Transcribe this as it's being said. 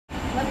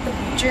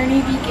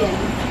journey begin.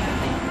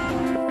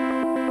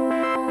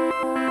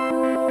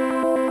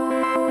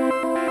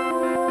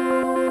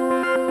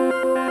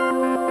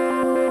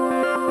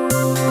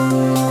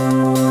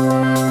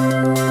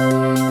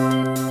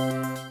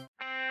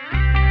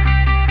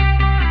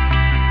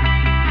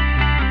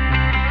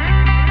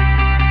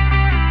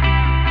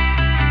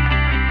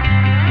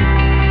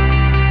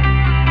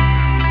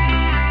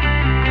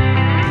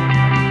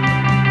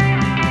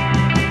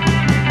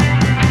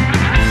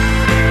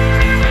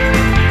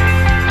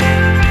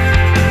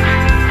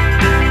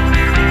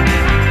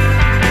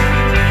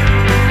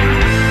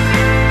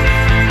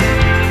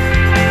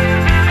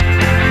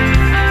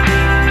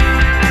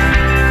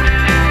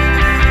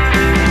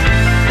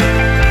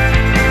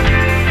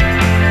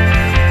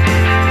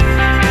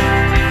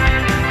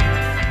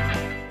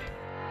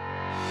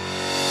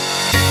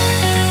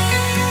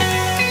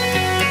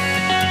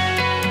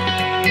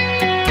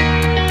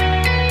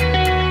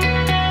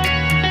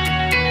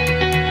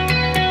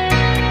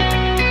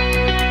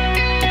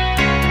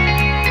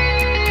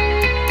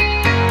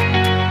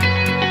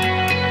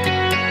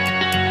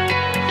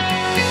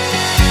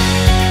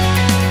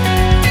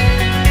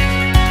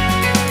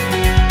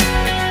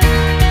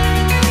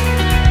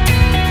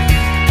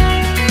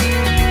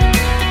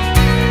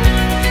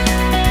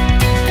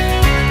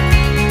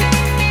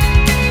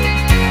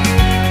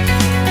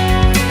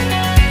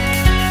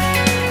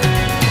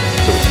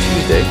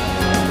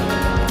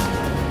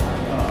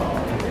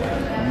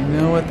 You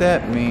know what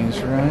that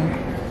means, right?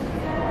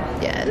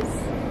 Yes.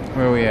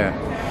 Where are we at?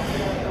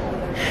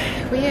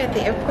 We are at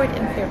the airport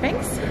in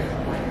Fairbanks,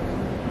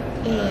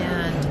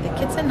 and the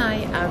kids and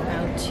I are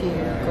about to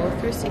go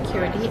through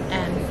security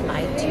and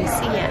fly to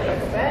Seattle.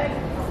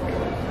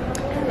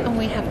 And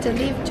we have to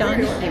leave John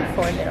here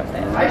for a little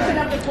bit.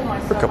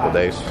 For a couple of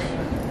days.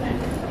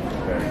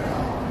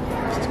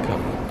 Just a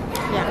couple.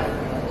 Yeah.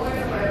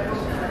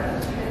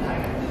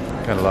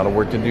 Got a lot of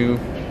work to do.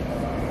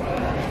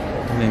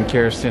 And then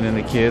Kirsten and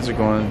the kids are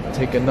going to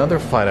take another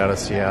flight out of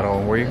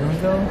Seattle. Where are you going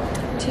to go?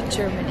 To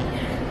Germany.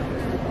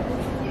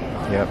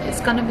 Yep. It's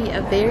going to be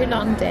a very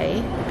long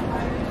day.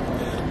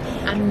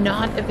 I'm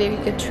not a very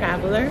good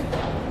traveler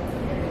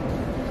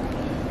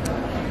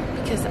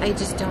because I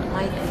just don't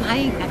like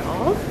flying at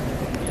all.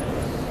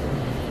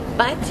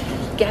 But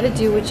you gotta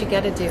do what you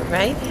gotta do,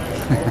 right?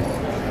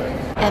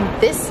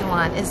 And this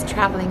one is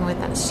traveling with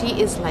us.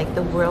 She is like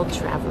the world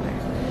traveler.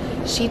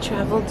 She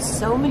traveled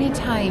so many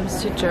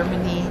times to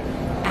Germany,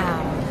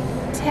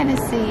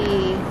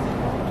 Tennessee,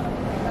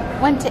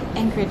 went to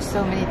Anchorage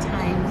so many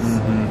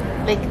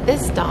times. Like,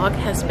 this dog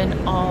has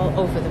been all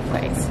over the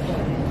place.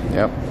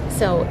 Yep.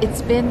 So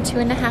it's been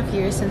 2.5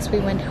 years since we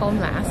went home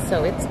last,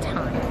 so it's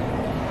time.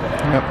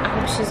 Yep. I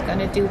hope she's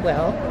gonna do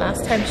well.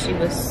 Last time she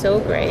was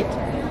so great.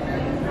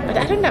 But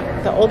I don't know,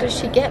 the older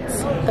she gets,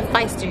 the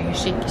feistier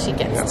she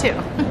gets too.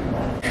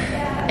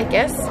 I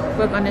guess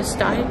we're gonna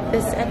start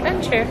this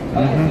adventure.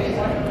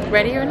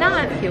 Ready or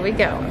not, here we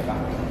go.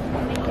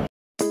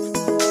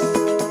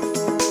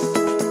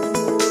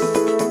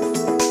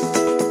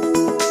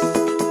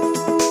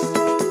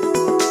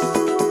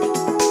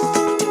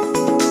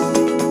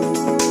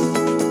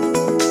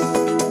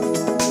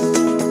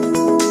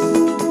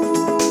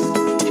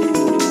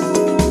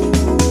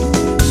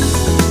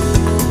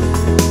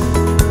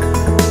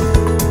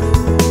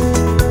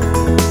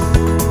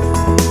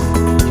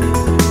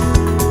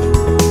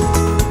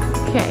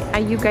 Are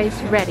you guys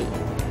ready?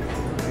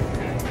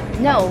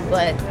 No,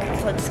 but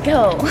let's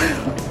go.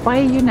 Why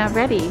are you not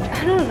ready?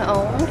 I don't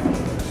know.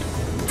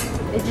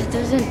 It just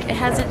doesn't, it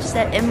hasn't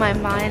set in my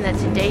mind that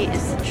today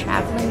is the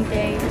traveling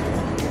day.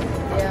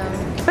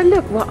 Yeah. But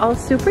look, we're all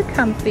super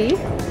comfy.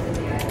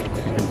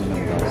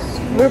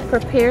 We're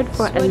prepared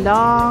for a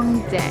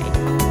long day.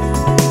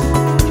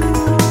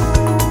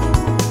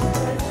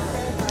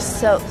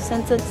 So,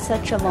 since it's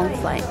such a long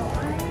flight,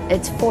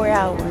 it's 4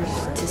 hours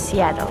to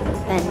Seattle,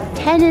 then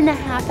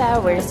 10.5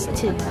 hours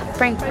to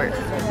Frankfurt.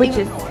 Which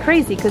is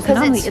crazy because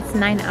normally it's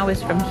 9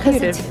 hours from here.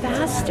 Because it's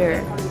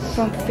faster.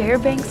 From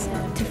Fairbanks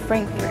to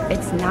Frankfurt,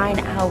 it's 9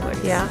 hours.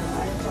 Yeah.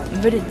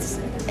 But it's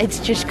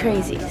just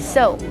crazy.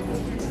 So,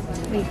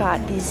 we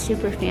got these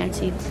super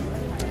fancy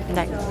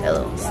neck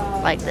pillows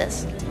like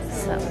this.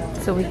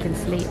 So we can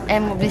sleep.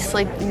 And we'll be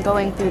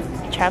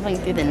traveling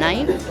through the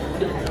night.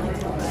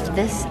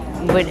 This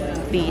would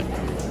be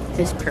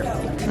just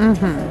perfect.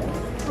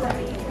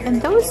 And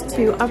those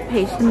two are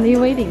patiently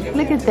waiting.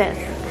 Look at this.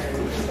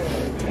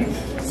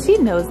 She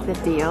knows the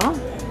deal.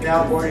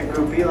 Now boarding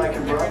group B like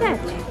in Bravo.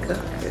 That's a good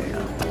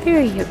girl.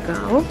 Here you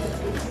go.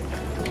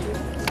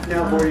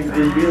 Now boarding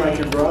group B like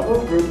in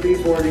Bravo. Group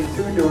B boarding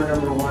through door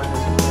number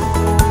 1.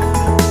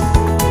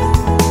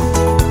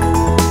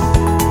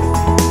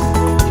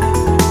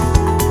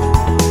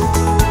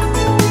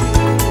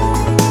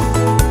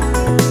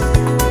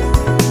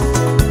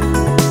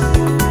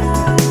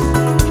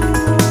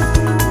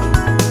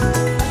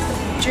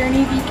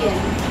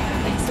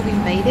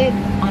 It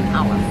on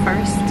our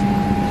first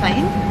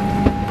plane.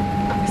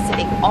 We're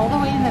sitting all the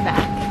way in the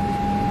back.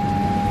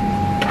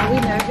 Are we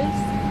nervous?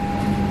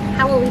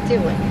 How are we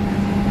doing?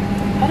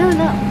 I don't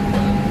know.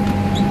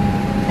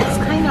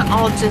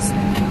 all just,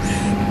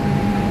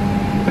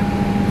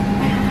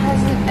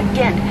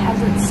 It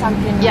hasn't sunk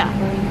in. yeah.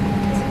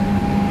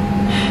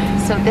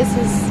 So this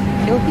is,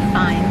 it'll be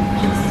fine.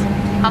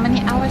 How many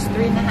hours?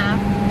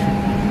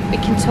 3.5? We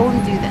can totally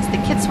do this.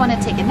 The kids want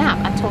to take a nap.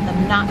 I told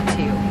them not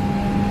to.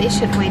 They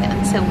should wait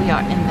until we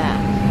are in the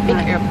big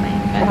airplane.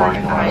 Good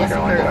morning, Alaska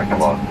Airlines, Dr.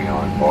 Losby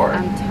on board.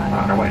 I'm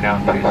tired. On our way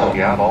down to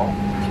Seattle.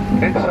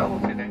 Okay, so we'll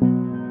see you.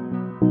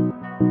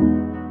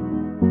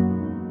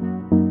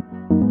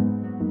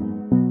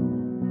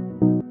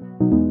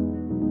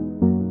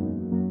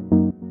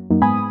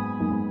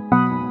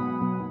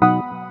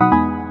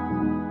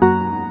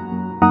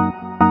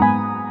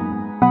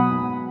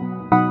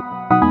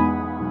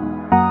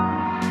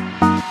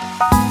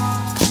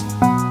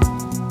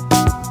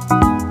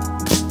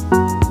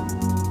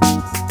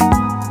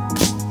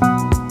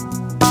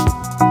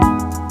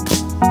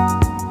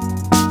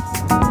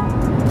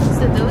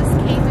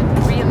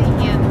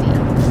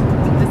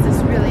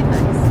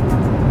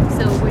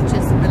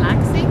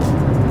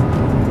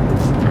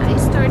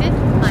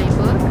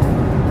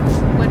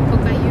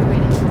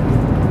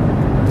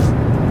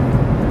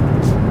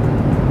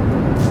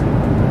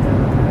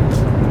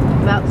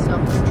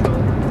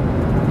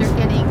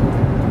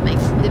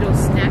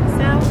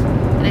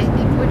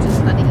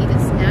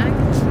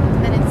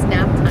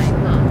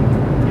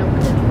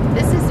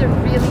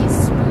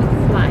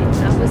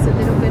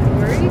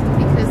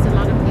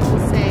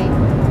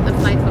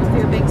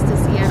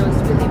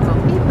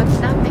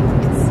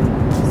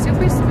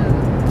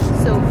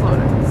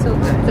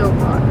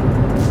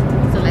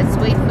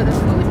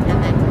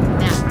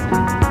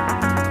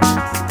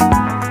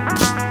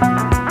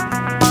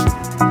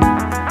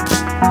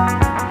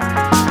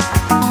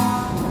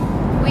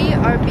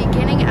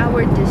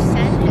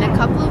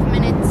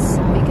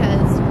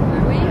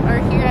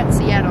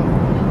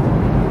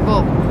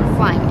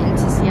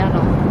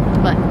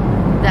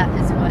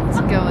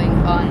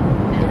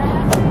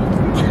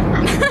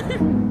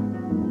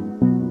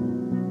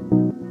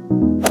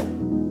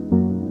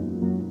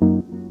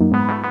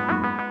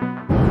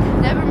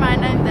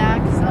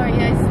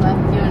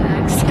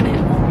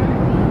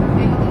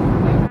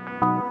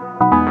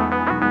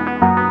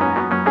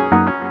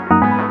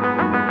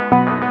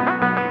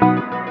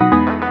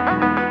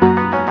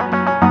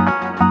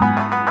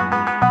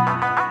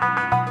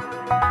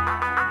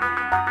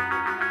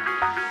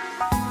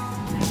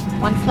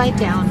 One flight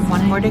down,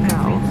 one more to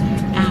go.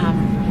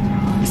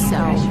 So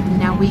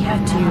now we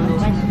have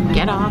to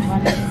get off,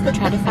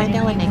 try to find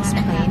our next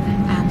plane,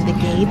 the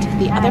gate.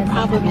 The other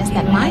problem is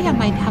that Maya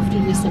might have to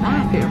use the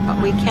bathroom,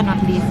 but we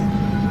cannot leave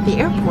the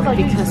airport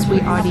because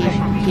we already,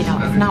 you know,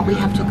 if not we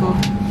have to go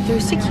through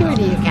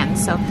security again.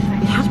 So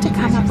we have to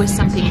come up with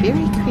something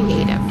very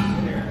creative.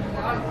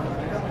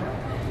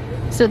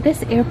 So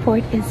this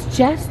airport is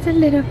just a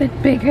little bit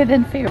bigger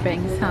than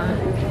Fairbanks, huh?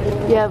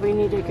 Yeah, we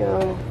need to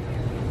go.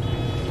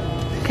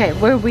 Okay,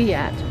 where are we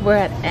at? We're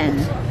at N.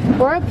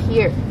 We're up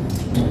here.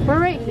 We're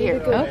right here.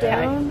 Go okay.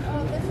 Down,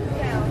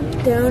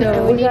 So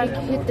and we need to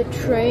hit the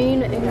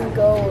train and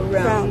go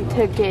around.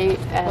 To gate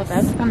S. Well,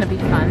 that's gonna be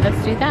fun.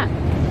 Let's do that.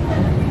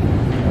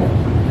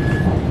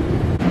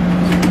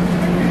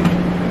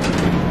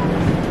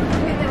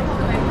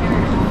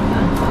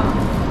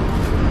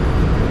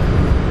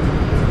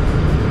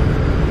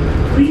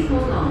 Please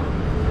hold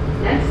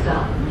on. Next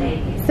stop,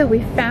 Vegas. So we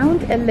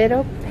found a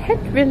little pet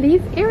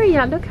relief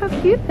area. Look how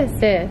cute this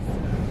is.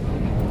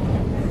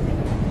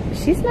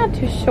 She's not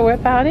too sure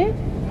about it.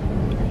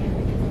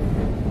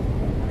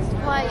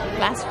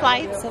 Last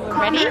flight, so we're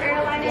ready?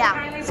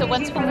 Yeah. So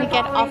when we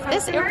get off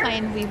this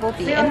airplane, we will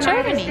be in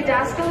Germany.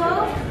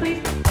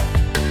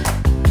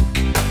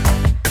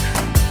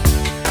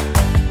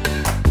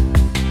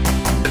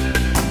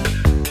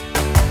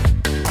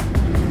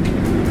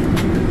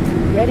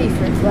 Ready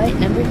for flight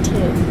number 2.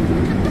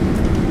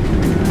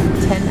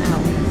 10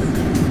 hours.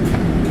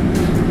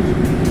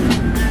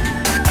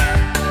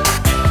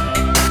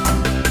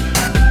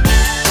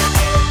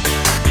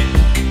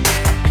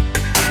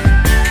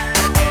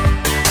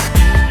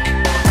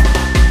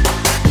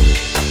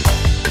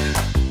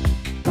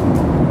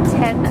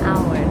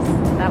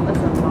 That was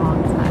a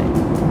long time.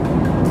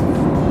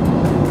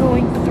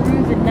 Going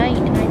through the night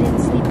and I didn't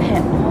sleep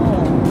at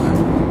all.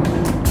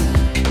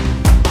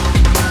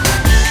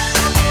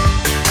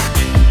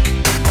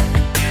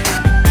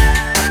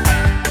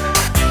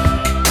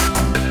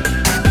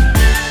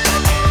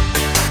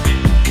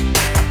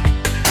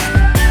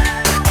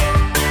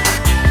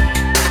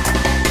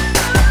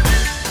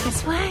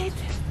 Guess what?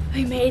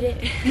 We made it.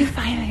 We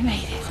finally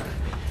made it.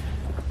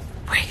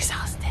 We're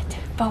exhausted,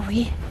 but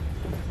we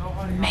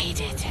made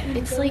it.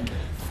 It's like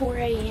 4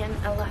 a.m.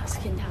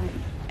 Alaskan time.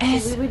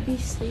 And So we would be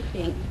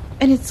sleeping.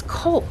 And it's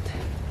cold.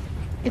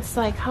 It's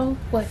like, how,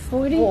 what,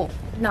 40? Well,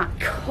 not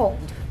cold,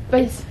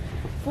 But it's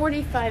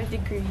 45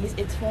 degrees.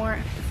 It's more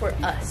for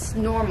us,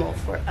 normal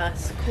for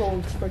us,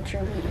 cold for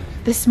Germany.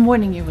 this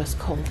morning it was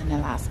cold in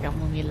Alaska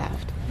when we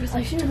left. It was I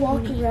like should 20.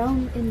 walk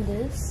around in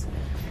this,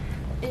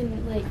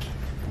 in like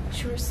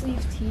short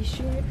sleeve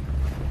t-shirt,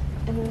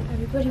 and then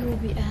everybody will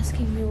be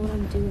asking me what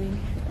I'm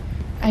doing.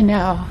 I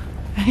know.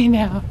 I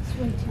know. It's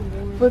way too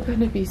warm. We're going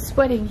to be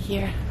sweating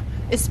here,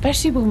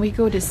 especially when we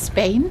go to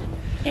Spain.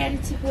 And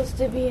it's supposed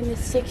to be in the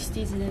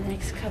 60s in the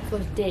next couple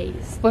of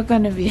days. We're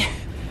going to be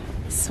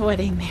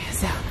sweating there,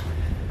 so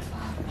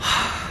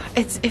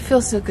it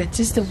feels so good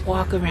just to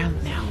walk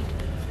around now.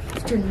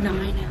 After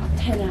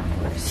 10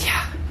 hours.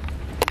 Yeah.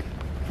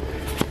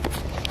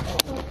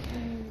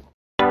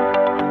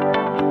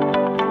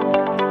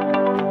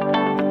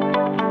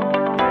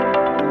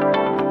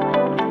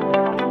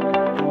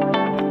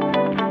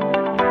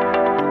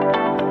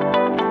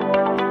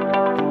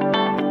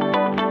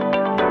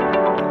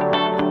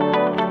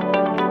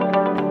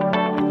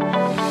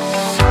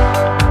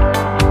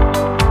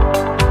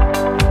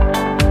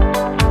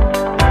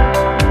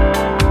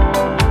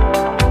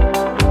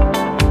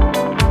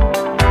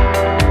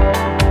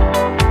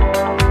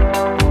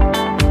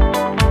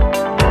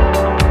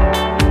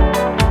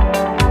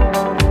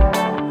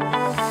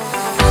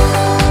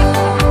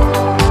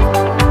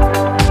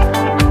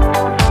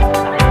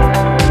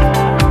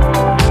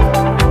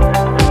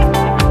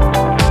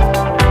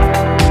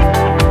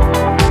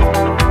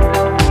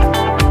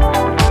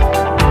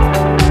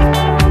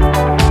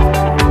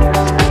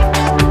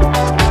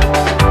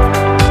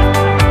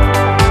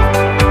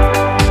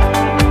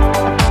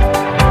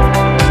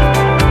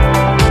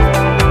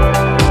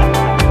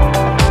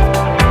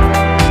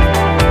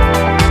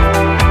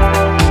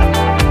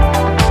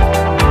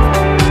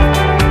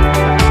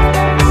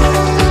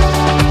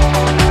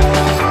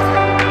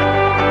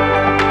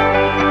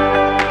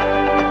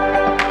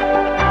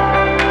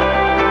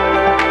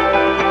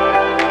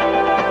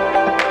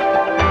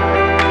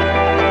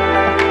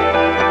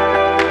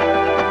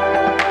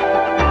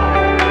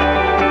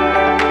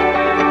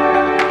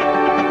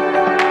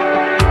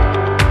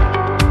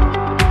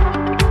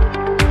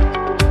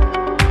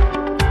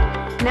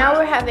 Now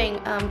we're having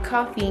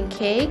coffee and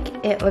cake.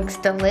 It looks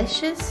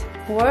delicious.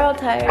 We're all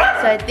tired,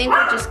 so I think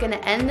we're just gonna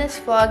end this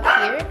vlog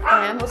here,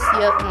 and we'll see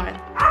you up north.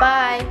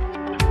 Bye!